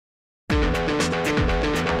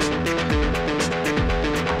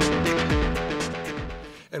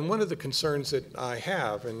one of the concerns that I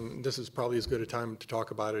have, and this is probably as good a time to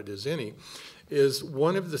talk about it as any, is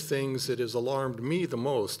one of the things that has alarmed me the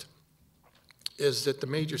most is that the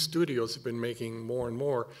major studios have been making more and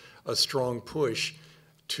more a strong push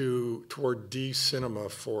toward D-cinema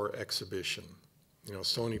for exhibition. You know,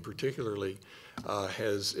 Sony particularly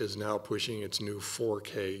is now pushing its new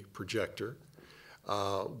 4K projector,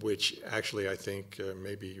 which actually I think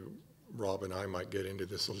maybe Rob and I might get into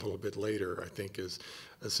this a little bit later, I think is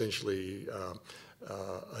essentially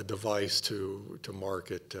a device to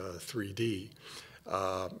market 3D.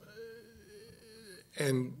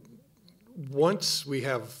 And once we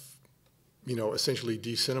have, you know, essentially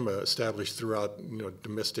D-cinema established throughout, you know,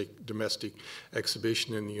 domestic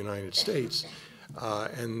exhibition in the United States,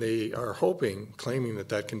 and they are claiming that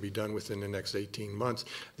that can be done within the next 18 months,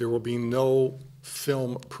 there will be no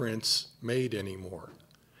film prints made anymore.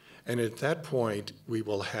 And at that point, we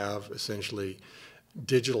will have essentially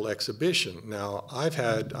digital exhibition. Now, I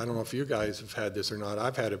don't know if you guys have had this or not,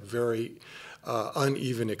 I've had a very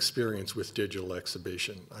uneven experience with digital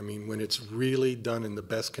exhibition. I mean, when it's really done in the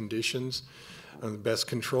best conditions and the best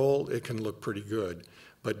control, it can look pretty good.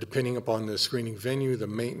 But depending upon the screening venue, the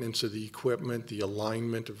maintenance of the equipment, the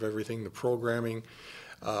alignment of everything, the programming,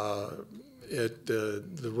 the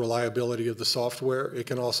reliability of the software, it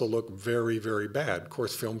can also look very, very bad. Of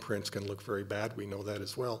course, film prints can look very bad. We know that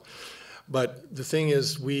as well. But the thing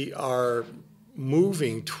is, we are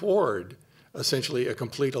moving toward essentially a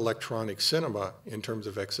complete electronic cinema in terms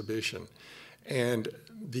of exhibition. And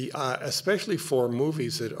especially for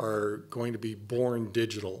movies that are going to be born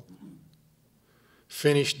digital,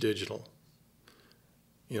 finished digital,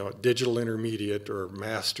 you know, digital intermediate or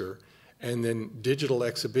master, and then digital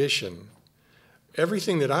exhibition.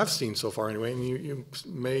 Everything that I've seen so far anyway, and you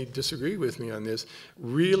may disagree with me on this,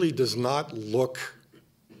 really does not look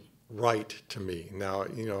right to me. Now,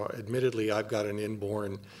 you know, admittedly, I've got an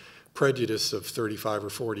inborn prejudice of 35 or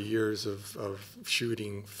 40 years of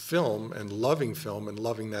shooting film and loving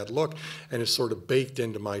that look, and it's sort of baked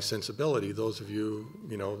into my sensibility. Those of you,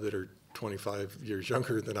 you know, that are 25 years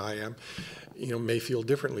younger than I am, you know, may feel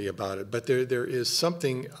differently about it. But there is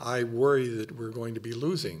something I worry that we're going to be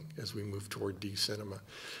losing as we move toward D-cinema.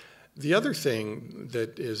 The other thing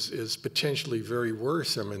that is potentially very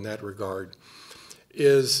worrisome in that regard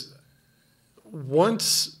is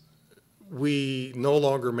once we no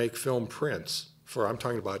longer make film prints I'm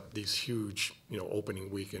talking about these huge, you know, opening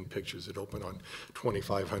weekend pictures that open on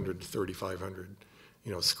 2,500 to 3,500,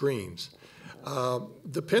 you know, screens.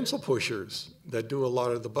 The pencil pushers that do a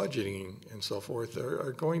lot of the budgeting and so forth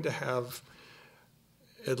are going to have,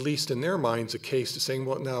 at least in their minds, a case to saying,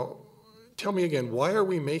 well, now, tell me again, why are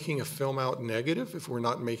we making a film out negative if we're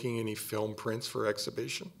not making any film prints for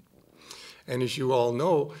exhibition? And as you all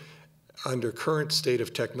know, under current state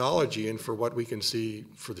of technology and for what we can see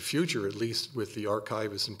for the future, at least with the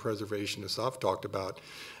archivists and preservationists I've talked about,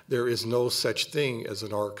 there is no such thing as an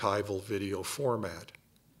archival video format.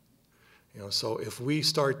 You know, so if we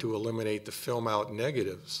start to eliminate the film out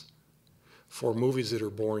negatives for movies that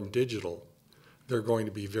are born digital, they're going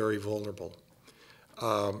to be very vulnerable.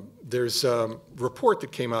 There's a report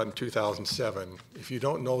that came out in 2007. If you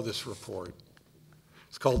don't know this report,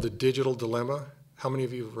 it's called The Digital Dilemma. How many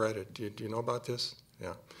of you have read it? Do you know about this?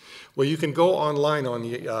 Yeah. Well, you can go online on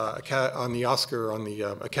the Academy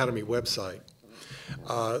website,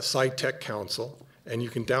 SciTech Council, and you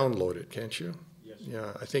can download it, can't you? Yes.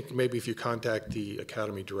 Yeah. I think maybe if you contact the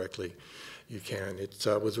Academy directly, you can. It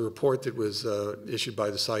was a report that was issued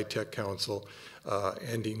by the SciTech Council,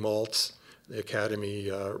 Andy Maltz, the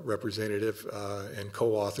Academy representative, and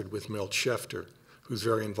co-authored with Milt Schefter, who's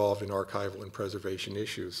very involved in archival and preservation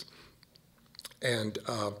issues. And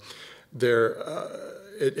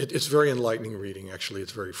it's very enlightening reading, actually.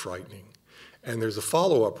 It's very frightening. And there's a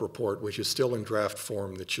follow-up report, which is still in draft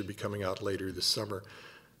form, that should be coming out later this summer,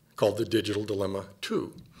 called The Digital Dilemma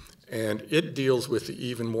 2. And it deals with the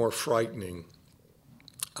even more frightening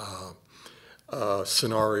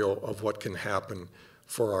scenario of what can happen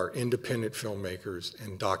for our independent filmmakers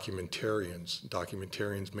and documentarians.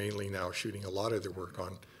 Documentarians mainly now shooting a lot of their work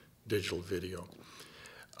on digital video.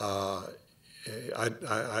 I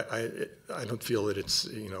don't feel that it's,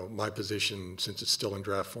 you know, my position, since it's still in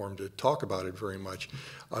draft form, to talk about it very much,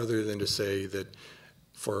 other than to say that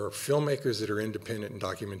for filmmakers that are independent and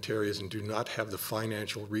documentarians and do not have the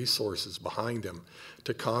financial resources behind them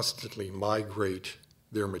to constantly migrate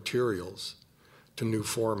their materials to new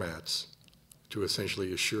formats, to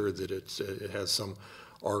essentially assure that it has some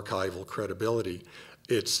archival credibility,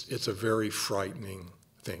 it's a very frightening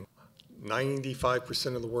thing.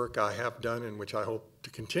 95% of the work I have done, and which I hope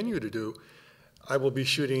to continue to do, I will be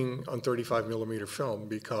shooting on 35 millimeter film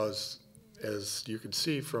because, as you can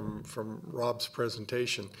see from Rob's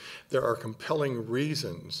presentation, there are compelling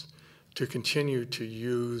reasons to continue to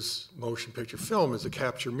use motion picture film as a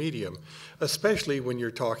capture medium, especially when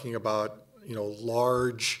you're talking about, you know,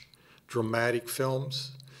 large dramatic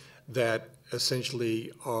films that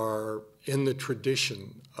essentially are in the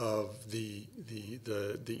tradition of the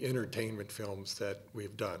entertainment films that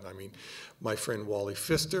we've done. I mean, my friend Wally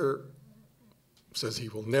Pfister says he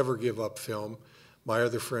will never give up film. My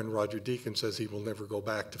other friend Roger Deacon says he will never go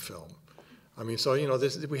back to film. I mean, so, you know,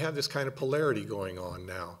 we have this kind of polarity going on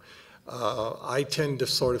now. I tend to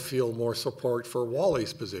sort of feel more support for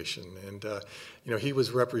Wally's position, and you know, he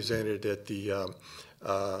was represented at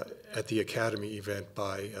the Academy event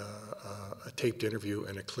by a taped interview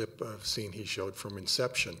and a clip of scene he showed from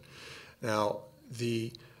Inception. Now,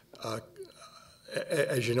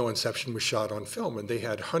 as you know, Inception was shot on film, and they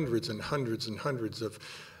had hundreds and hundreds and hundreds of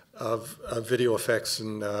video effects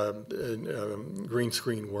and green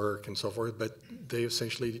screen work and so forth, but they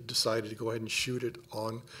essentially decided to go ahead and shoot it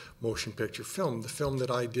on motion picture film. The film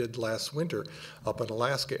that I did last winter up in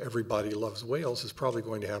Alaska, Everybody Loves Whales, is probably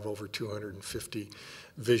going to have over 250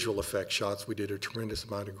 visual effect shots. We did a tremendous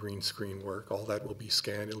amount of green screen work. All that will be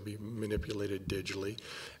scanned, it'll be manipulated digitally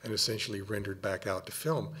and essentially rendered back out to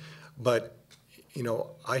film. But you know,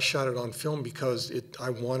 I shot it on film because I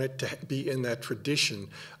wanted to be in that tradition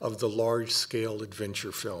of the large-scale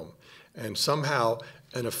adventure film. And somehow,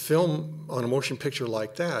 in a film, on a motion picture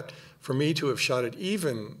like that, for me to have shot it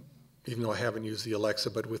even though I haven't used the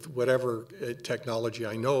Alexa, but with whatever technology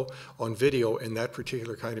I know on video in that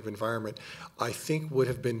particular kind of environment, I think would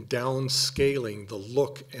have been downscaling the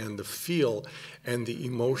look and the feel and the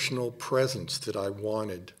emotional presence that I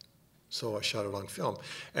wanted. So I shot it on film.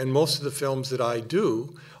 And most of the films that I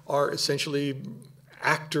do are essentially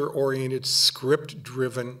actor-oriented,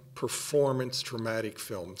 script-driven, performance dramatic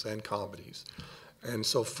films and comedies. And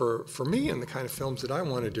so for me and the kind of films that I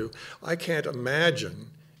want to do, I can't imagine,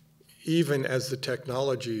 even as the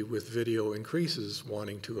technology with video increases,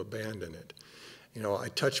 wanting to abandon it. You know, I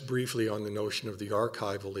touched briefly on the notion of the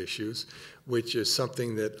archival issues, which is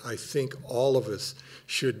something that I think all of us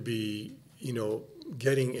should be, you know,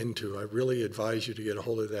 getting into. I really advise you to get a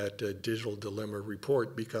hold of that Digital Dilemma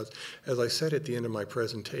report because, as I said at the end of my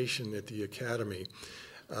presentation at the Academy,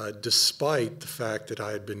 despite the fact that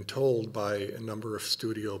I had been told by a number of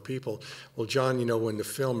studio people, well, John, you know, when the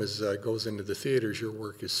film goes into the theaters, your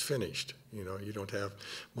work is finished. You know, you don't have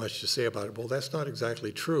much to say about it. Well, that's not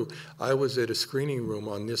exactly true. I was at a screening room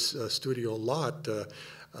on this studio lot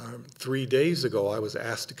 3 days ago. I was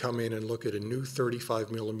asked to come in and look at a new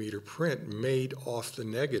 35 millimeter print made off the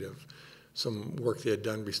negative, some work they had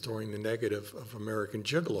done restoring the negative of American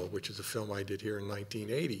Gigolo, which is a film I did here in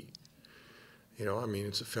 1980. You know, I mean,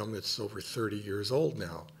 it's a film that's over 30 years old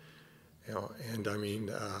now. You know, and I mean,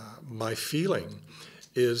 my feeling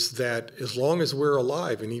is that as long as we're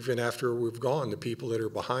alive, and even after we've gone, the people that are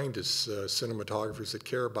behind us, cinematographers that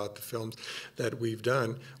care about the films that we've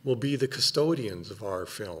done, will be the custodians of our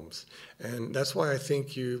films. And that's why I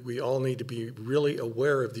think we all need to be really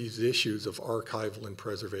aware of these issues of archival and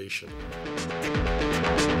preservation.